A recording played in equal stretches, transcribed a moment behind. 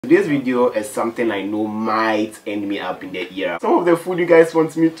Today's video is something I know might end me up in the ear. Some of the food you guys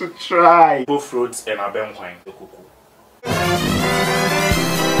want me to try. Both fruits and abenquine.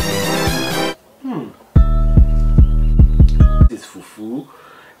 This is fufu,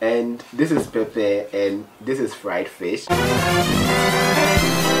 and this is pepper, and this is fried fish. And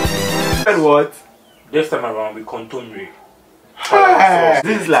what? This time around we contomere.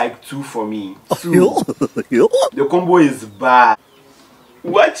 This is like 2 for me. 2. The combo is bad.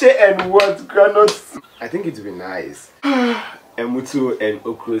 Watch it and what? Granuts. I think it will be nice. Emutu and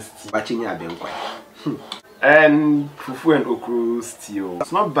okra stew. Watching your abenquine. And fufu and okra stew.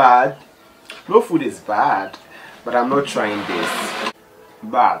 It's not bad. No food is bad, but I'm not trying this.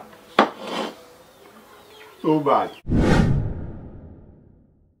 Bad. So bad.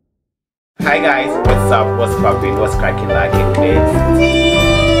 Hi guys, what's up? What's poppin'? What's cracking like it?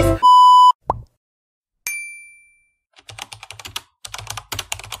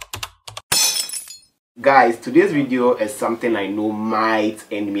 Guys, today's video is something I know might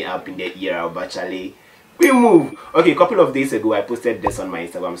end me up in the ear, but actually we move. Okay, a couple of days ago I posted this on my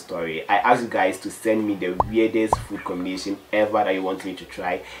Instagram story. I asked you guys to send me the weirdest food combination ever that you want me to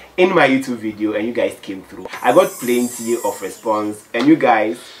try in my YouTube video, and you guys came through. I got plenty of response, and you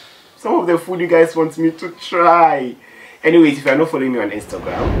guys, some of the food you guys want me to try. Anyways, if you're not following me on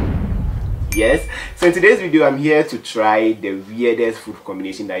Instagram, yes, so in today's video I'm here to try the weirdest food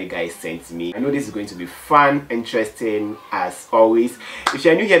combination that you guys sent me. I know this is going to be fun, interesting as always. If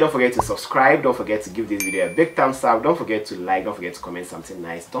you're new here, don't forget to subscribe, don't forget to give this video a big thumbs up, don't forget to like, don't forget to comment something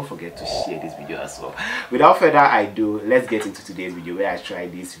nice, don't forget to share this video as well. Without further ado, let's get into today's video where I try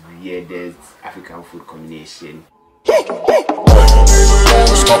this weirdest African food combination.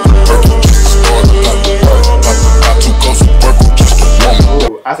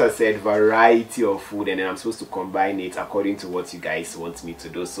 As I said, variety of food, and then I'm supposed to combine it according to what you guys want me to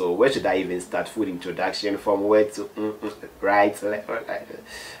do. So where should I even start? Food introduction, from where to right?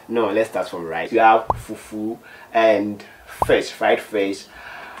 No, let's start from right. You have fufu and fish, fried fish,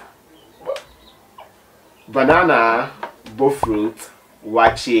 banana, both fruit,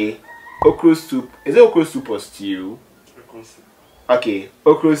 wache, okra soup. Is it okra soup or stew? Okra soup. Okay,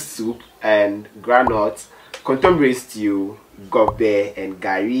 okra soup and granite, contemporary stew, gobe and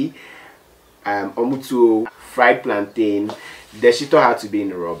gari, omutu, fried plantain. The shito had to be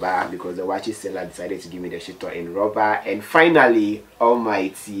in rubber because the wachi seller decided to give me the shito in rubber. And finally,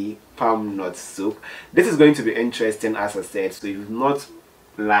 almighty palm nut soup. This is going to be interesting, as I said. So if you've not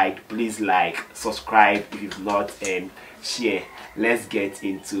liked, please like, subscribe if you've not, and share. Let's get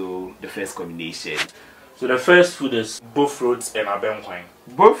into the first combination. So the first food is both fruits and abenquine.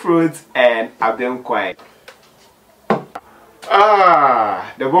 Both fruits and abenquine.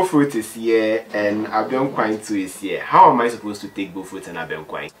 The both fruit is here and abenquine too is here. How am I supposed to take both fruits and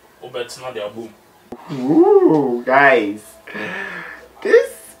abenquine? Oh, but it's not their boom. Ooh, guys,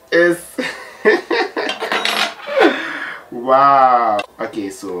 this is wow. Okay,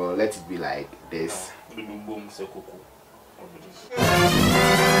 so let it be like this.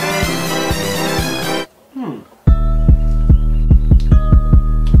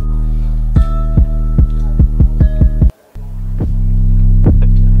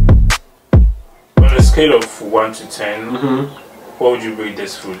 Scale of 1 to 10, what would you rate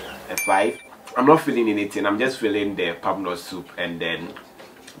this food? A 5. I'm not feeling anything. I'm just feeling the palm nut soup and then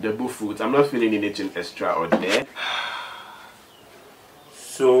the both fruits. I'm not feeling anything extraordinary.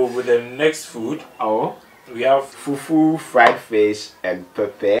 So with the next food, we have fufu, fried fish, and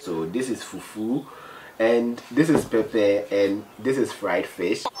pepper. So this is fufu, and this is pepper, and this is fried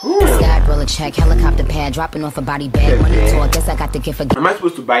fish. Skyroller check, helicopter pad, dropping off a body bag. I guess I got the gift. Am I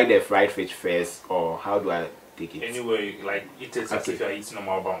supposed to buy the fried fish first, or how do I take it? Anyway, like eat it as if you are eating a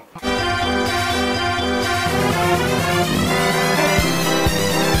malbon.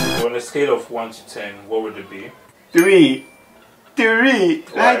 On a scale of 1 to 10, what would it be? 3. 3.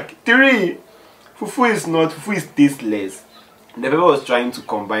 Why? Like 3. Fufu is tasteless. The pepper was trying to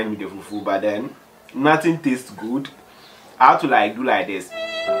combine with the fufu, but then nothing tastes good. I have to like do like this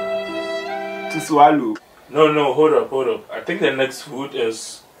to swallow. No, hold up. I think the next food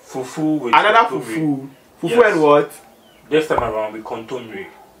is fufu with another contomere. Fufu yes. And what? This time around with contomere.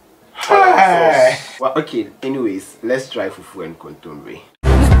 Well, okay, anyways, let's try fufu and contomere.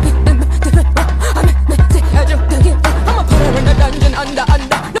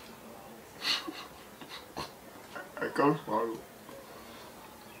 I can't follow.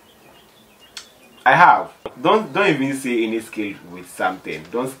 I have. Don't even say any scale with something.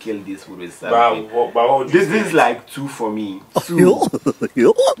 Don't scale this food with something. This is like 2 for me. 2.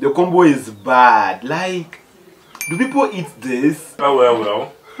 The combo is bad. Like, do people eat this?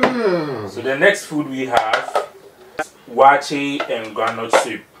 Well. So the next food we have wache and groundnut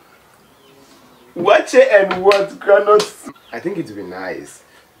soup. Wache and what? Groundnut soup? I think it will be nice.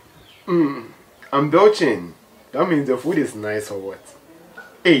 I'm belching. That means the food is nice or what?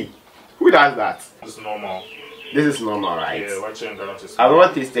 Hey, who does that? It's normal. This is normal, right? Yeah, wache and groundnut is I've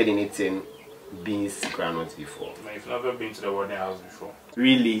never tasted anything beans groundnut before. No, you've never been to the wedding house before.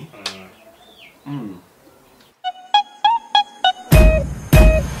 Really?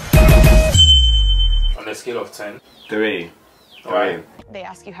 On a scale of 10. 3. Alright. They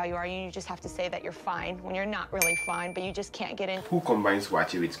ask you how you are, and you just have to say that you're fine when you're not really fine, but you just can't get in. Who combines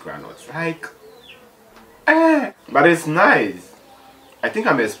wache with groundnuts? Like, but it's nice. I think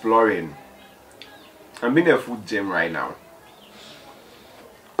I'm exploring. I'm in a food gym right now.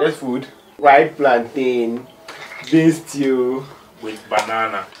 This food, white plantain, bean stew With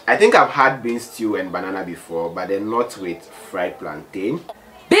banana. I think I've had bean stew and banana before, but then not with fried plantain.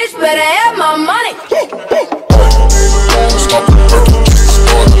 Bitch better have my money.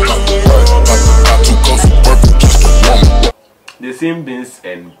 The same beans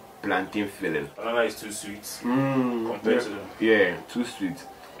and plantain filling. Banana is too sweet compared to them. Yeah, too sweet.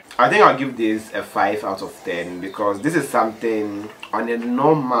 I think I'll give this a 5 out of 10 because this is something on a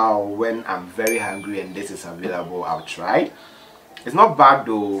normal when I'm very hungry and this is available, I'll try. It's not bad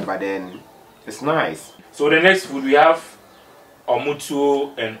though, but then it's nice. So the next food we have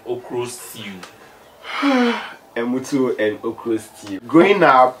omutuo and okra stew. Emutu and okra stew. Growing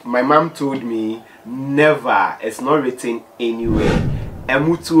up, my mom told me never, it's not written anywhere.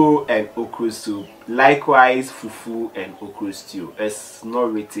 Emutu and okra soup. Likewise, fufu and okra stew. It's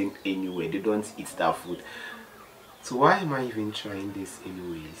not written anywhere. They don't eat that food. So why am I even trying this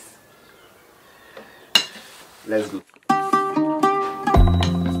anyways? Let's go.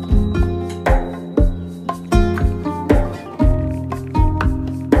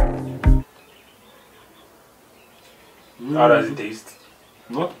 How does it taste?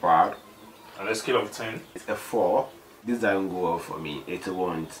 Not bad. On a scale of 10. It's a 4. This doesn't go well for me. It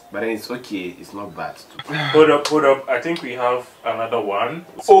won't. But then it's okay. It's not bad too. Hold up. I think we have another one.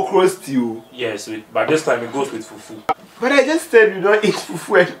 Okra stew. Yes, but this time it goes with fufu. But I just said you don't eat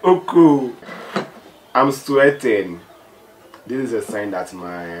fufu and okra. I'm sweating. This is a sign that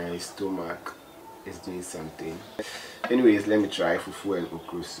my stomach is doing something. Anyways, let me try fufu and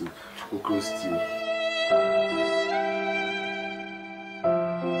okra soup. Okra stew.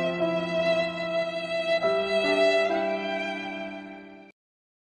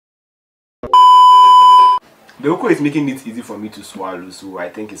 The okra is making it easy for me to swallow, so I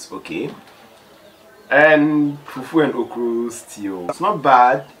think it's okay. And fufu and okra stew. It's not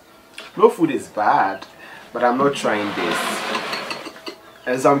bad. No food is bad, but I'm not trying this.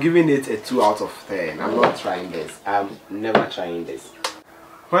 As I'm giving it a 2 out of 10. I'm not trying this. I'm never trying this.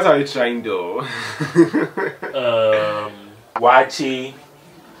 What are you trying though? Wache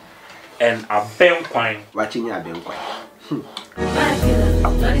and abenkwan. Watching abenkwan.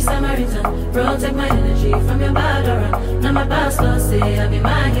 Protect my energy from your bad aura. Now my past lost say I be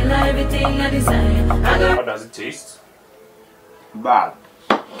mine, everything I desire. How does it taste? Bad.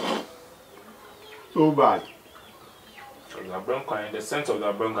 So bad. So the abenkwan, the scent of the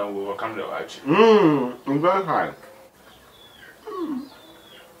abenkwan will overcome the wache. It's very hard.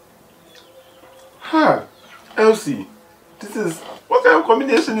 Huh. Elsie, this is... What kind of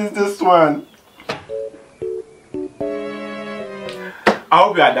combination is this one? I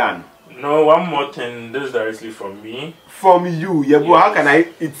hope you are done. No, one more thing. This is directly from me. From you? Yeah, but Yes. how can I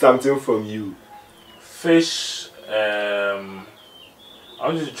eat something from you? Fish. I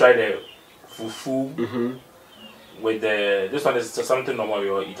want you to try the fufu with the. This one is something normal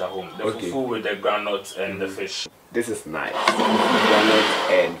you all eat at home. The Okay. fufu with the groundnuts and the fish. This is nice. Groundnut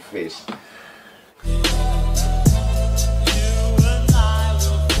and fish.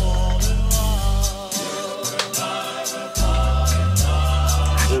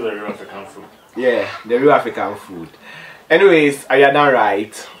 This is the real African food. Yeah, the real African food. Anyways, are you done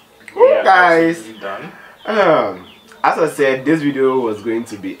right? Yeah, Guys. absolutely done. As I said, this video was going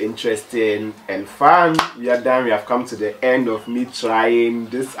to be interesting and fun. We are done. We have come to the end of me trying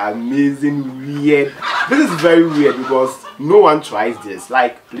this amazing weird. This is very weird because no one tries this.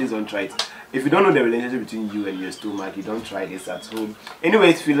 Like, please don't try it. If you don't know the relationship between you and your stomach, you don't try this at home.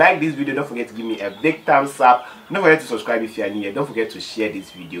 Anyways, if you like this video, don't forget to give me a big thumbs up. Don't forget to subscribe if you are new here. Don't forget to share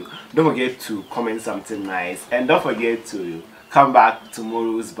this video. Don't forget to comment something nice. And don't forget to come back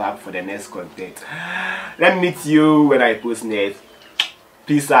tomorrow's back for the next content. Let me meet you when I post next.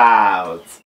 Peace out.